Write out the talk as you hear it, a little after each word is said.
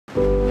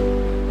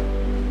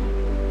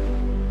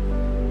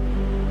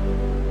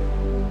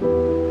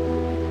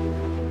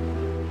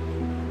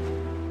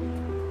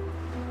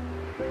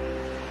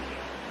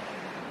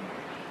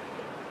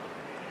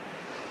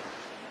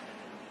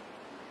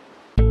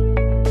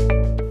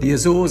The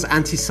Azores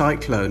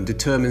anticyclone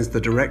determines the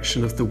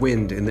direction of the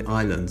wind in the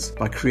islands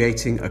by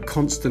creating a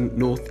constant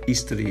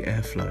northeasterly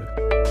airflow.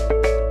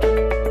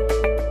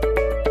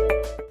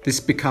 This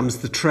becomes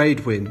the trade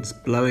winds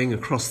blowing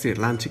across the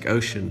Atlantic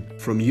Ocean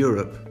from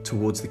Europe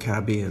towards the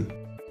Caribbean.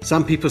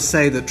 Some people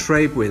say that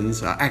trade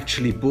winds are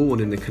actually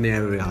born in the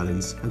Canary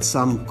Islands, and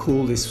some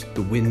call this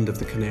the wind of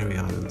the Canary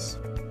Islands.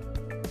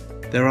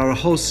 There are a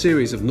whole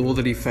series of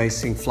northerly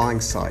facing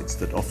flying sites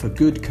that offer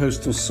good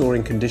coastal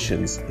soaring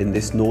conditions in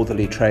this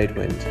northerly trade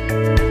wind.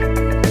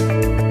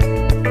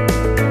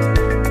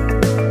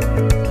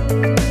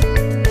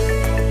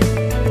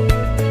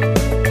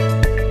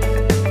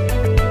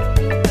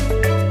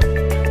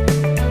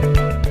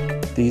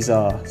 These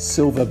are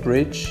Silver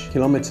Bridge,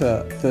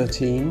 Kilometer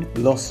 13,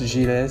 Los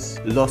Giles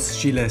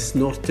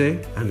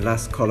Norte and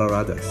Las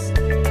Coloradas.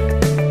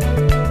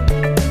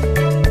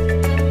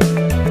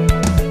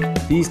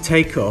 These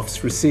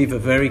takeoffs receive a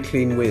very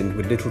clean wind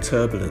with little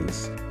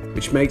turbulence,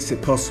 which makes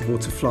it possible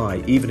to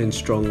fly even in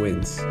strong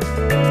winds.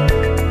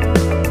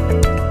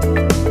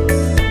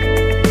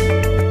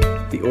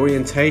 The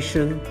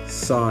orientation,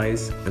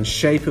 size and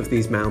shape of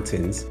these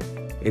mountains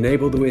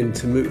enable the wind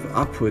to move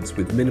upwards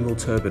with minimal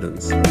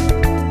turbulence,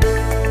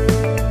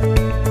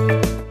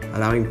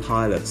 allowing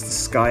pilots to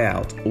sky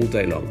out all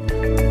day long.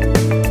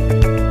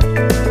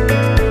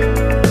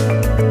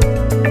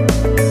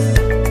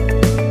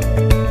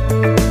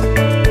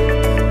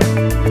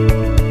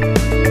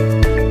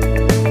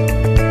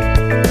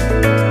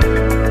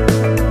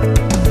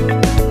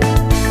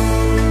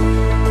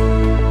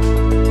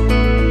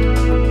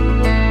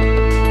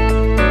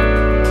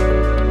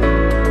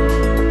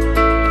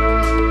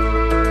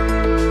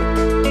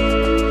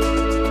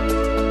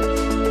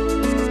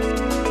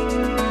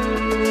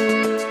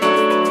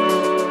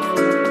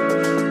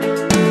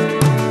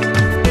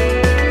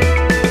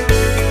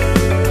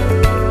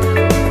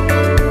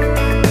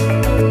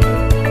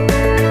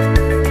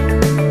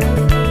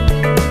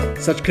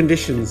 Such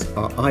conditions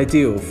are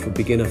ideal for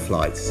beginner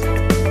flights,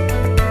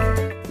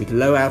 with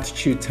low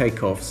altitude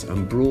takeoffs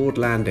and broad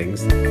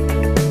landings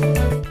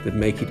that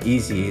make it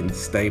easy in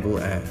stable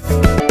air.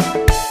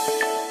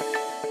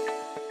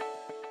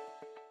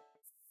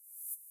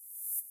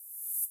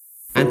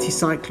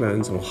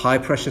 Anticyclones or high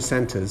pressure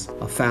centres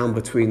are found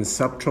between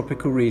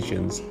subtropical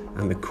regions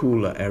and the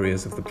cooler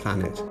areas of the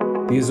planet.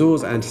 The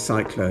Azores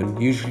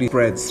anticyclone usually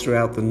spreads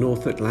throughout the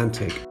North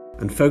Atlantic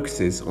and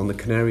focuses on the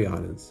Canary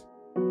Islands.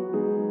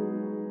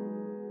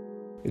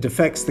 It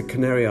affects the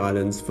Canary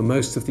Islands for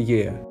most of the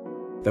year,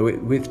 though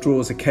it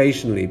withdraws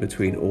occasionally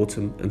between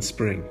autumn and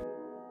spring.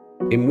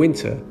 In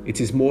winter, it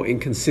is more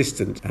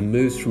inconsistent and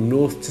moves from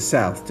north to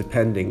south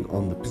depending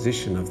on the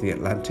position of the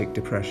Atlantic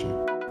Depression.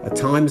 At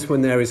times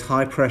when there is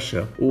high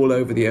pressure all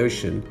over the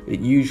ocean, it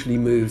usually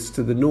moves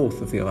to the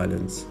north of the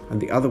islands and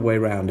the other way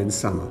round in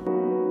summer.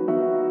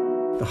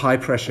 The high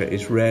pressure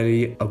is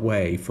rarely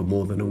away for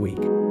more than a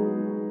week.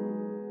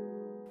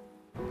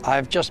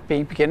 I've just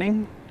been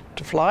beginning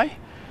to fly.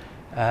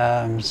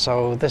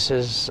 So this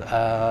is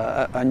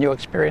a new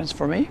experience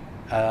for me,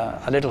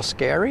 a little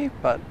scary,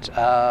 but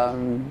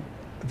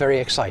very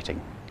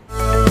exciting.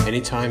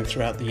 Anytime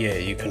throughout the year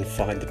you can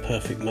find the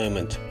perfect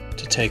moment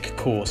to take a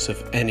course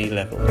of any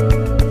level,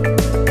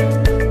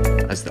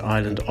 as the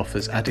island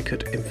offers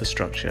adequate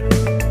infrastructure,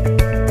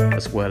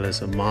 as well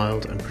as a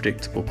mild and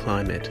predictable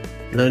climate.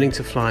 Learning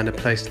to fly in a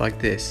place like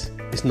this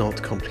is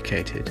not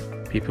complicated.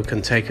 People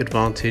can take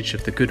advantage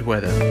of the good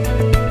weather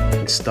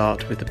and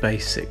start with the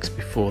basics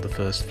before the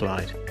first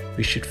flight.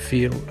 We should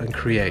feel and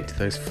create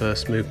those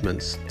first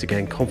movements to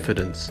gain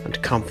confidence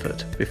and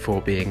comfort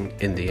before being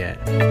in the air.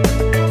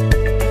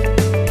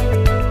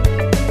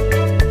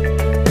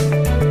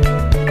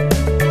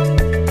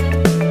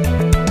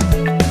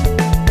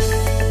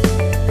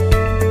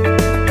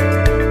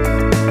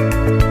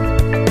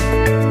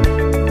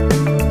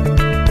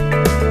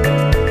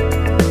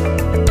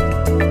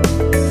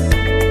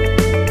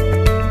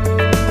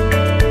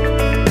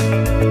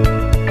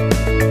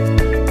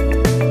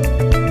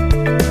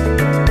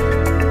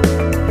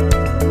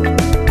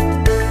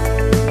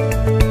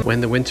 When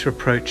the winter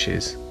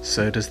approaches,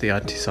 so does the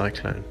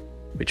anticyclone,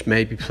 which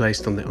may be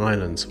placed on the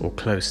islands or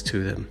close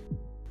to them.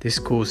 This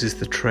causes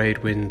the trade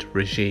wind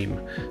regime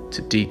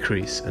to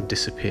decrease and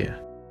disappear.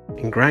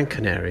 In Gran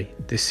Canaria,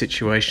 this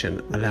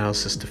situation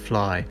allows us to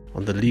fly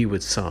on the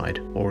leeward side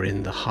or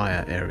in the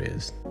higher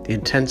areas. The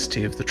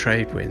intensity of the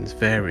trade winds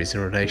varies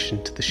in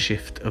relation to the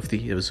shift of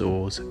the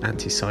Azores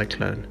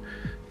anticyclone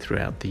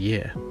throughout the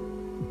year.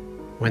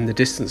 When the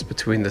distance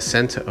between the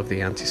centre of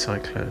the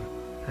anticyclone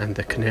and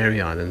the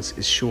Canary Islands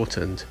is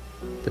shortened,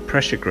 the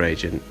pressure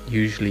gradient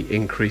usually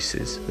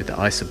increases with the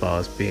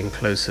isobars being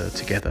closer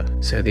together,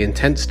 so the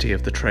intensity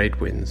of the trade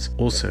winds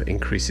also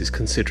increases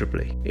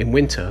considerably. In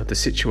winter, the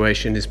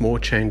situation is more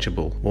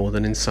changeable more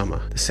than in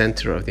summer. The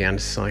centre of the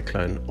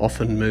anticyclone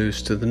often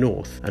moves to the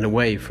north and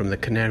away from the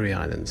Canary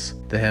Islands,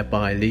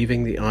 thereby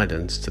leaving the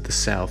islands to the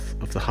south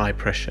of the high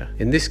pressure.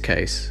 In this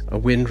case, a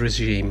wind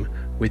regime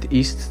with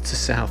east to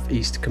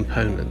southeast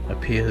component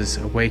appears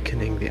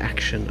awakening the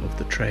action of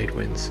the trade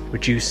winds,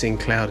 reducing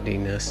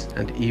cloudiness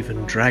and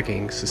even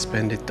dragging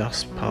suspended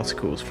dust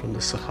particles from the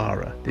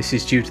Sahara. This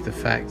is due to the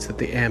fact that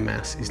the air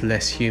mass is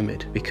less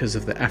humid because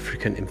of the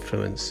African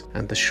influence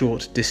and the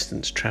short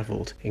distance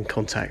travelled in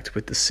contact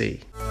with the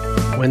sea.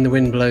 When the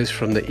wind blows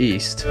from the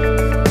east,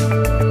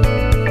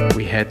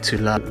 we head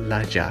to La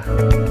Laja.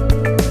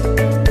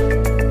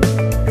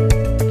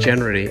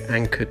 Generally,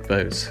 anchored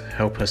boats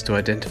help us to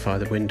identify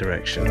the wind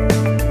direction,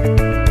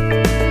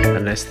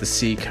 unless the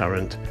sea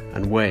current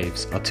and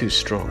waves are too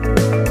strong.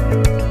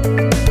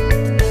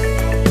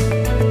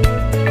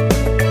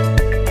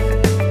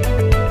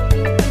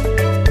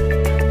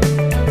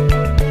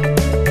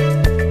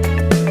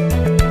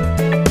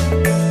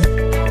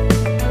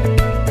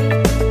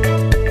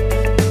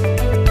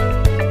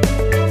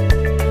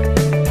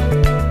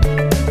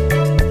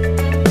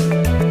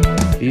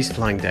 These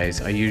flying days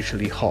are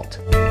usually hot,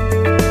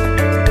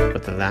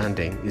 but the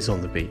landing is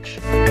on the beach.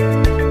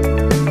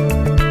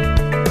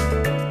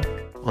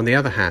 On the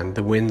other hand,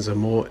 the winds are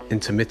more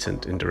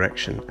intermittent in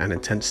direction and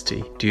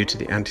intensity due to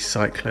the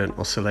anticyclone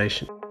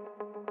oscillation.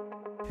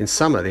 In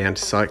summer, the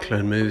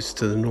anticyclone moves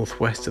to the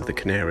northwest of the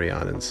Canary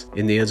Islands,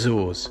 in the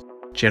Azores,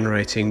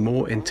 generating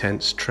more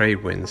intense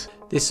trade winds.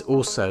 This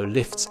also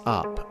lifts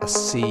up a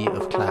sea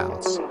of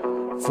clouds,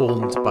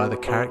 formed by the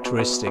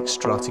characteristic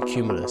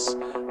stratocumulus,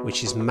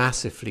 which is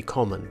massively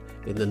common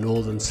in the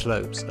northern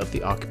slopes of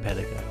the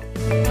archipelago.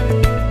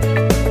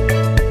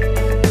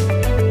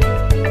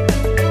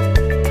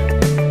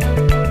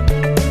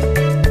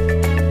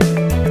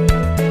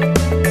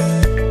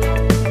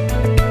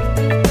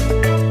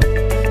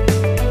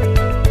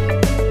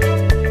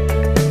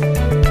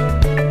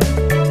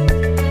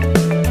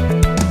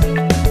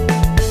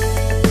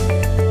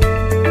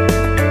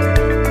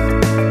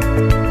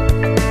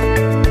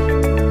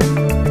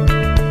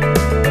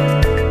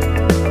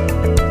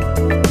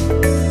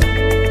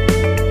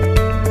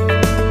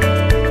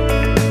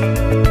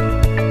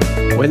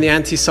 When the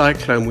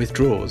anticyclone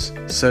withdraws,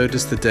 so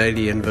does the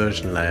daily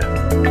inversion layer,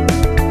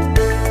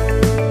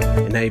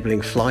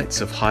 enabling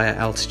flights of higher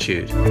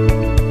altitude.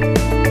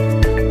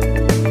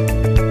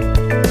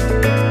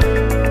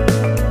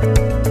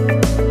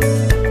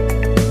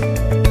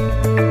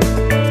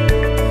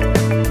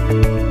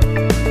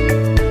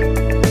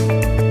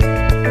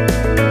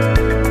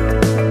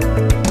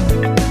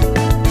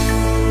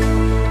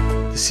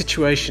 The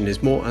situation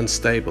is more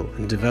unstable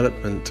and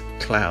development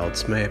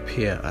clouds may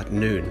appear at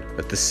noon,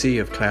 but the sea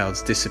of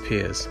clouds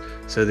disappears,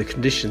 so the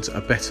conditions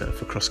are better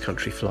for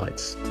cross-country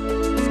flights.